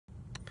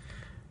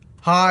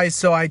Hi,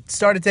 so I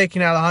started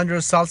taking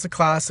Alejandro's salsa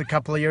class a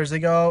couple of years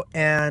ago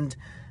and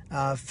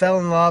fell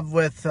in love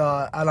with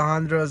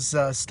Alejandro's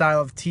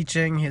style of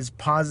teaching, his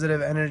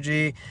positive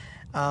energy,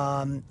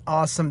 the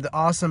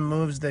awesome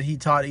moves that he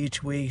taught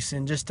each week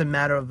in just a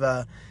matter of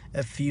a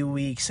few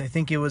weeks. I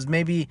think it was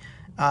maybe,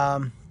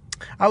 I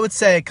would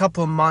say a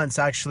couple of months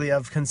actually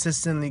of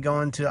consistently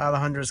going to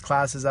Alejandro's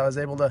classes. I was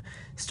able to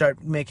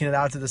start making it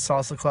out to the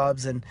salsa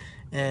clubs and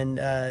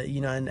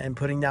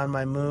putting down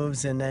my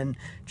moves and then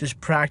just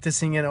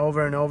practicing it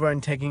over and over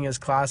and taking his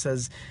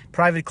classes.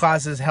 Private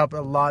classes help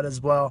a lot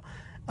as well.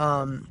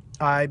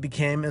 I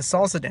became a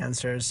salsa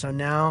dancer, so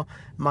now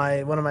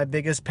one of my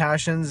biggest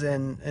passions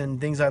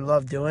and things I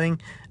love doing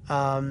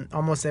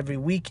almost every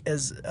week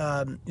is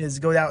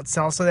go out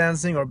salsa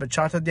dancing or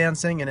bachata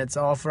dancing, and it's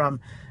all from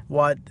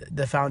what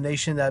the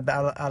foundation that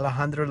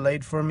Alejandro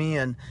laid for me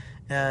and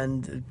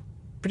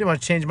pretty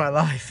much changed my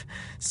life.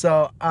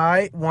 So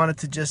I wanted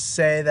to just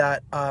say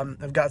that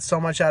I've got so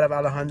much out of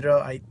Alejandro.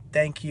 I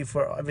thank you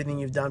for everything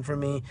you've done for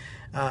me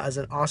as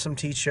an awesome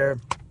teacher,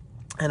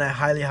 and I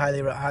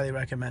highly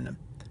recommend him.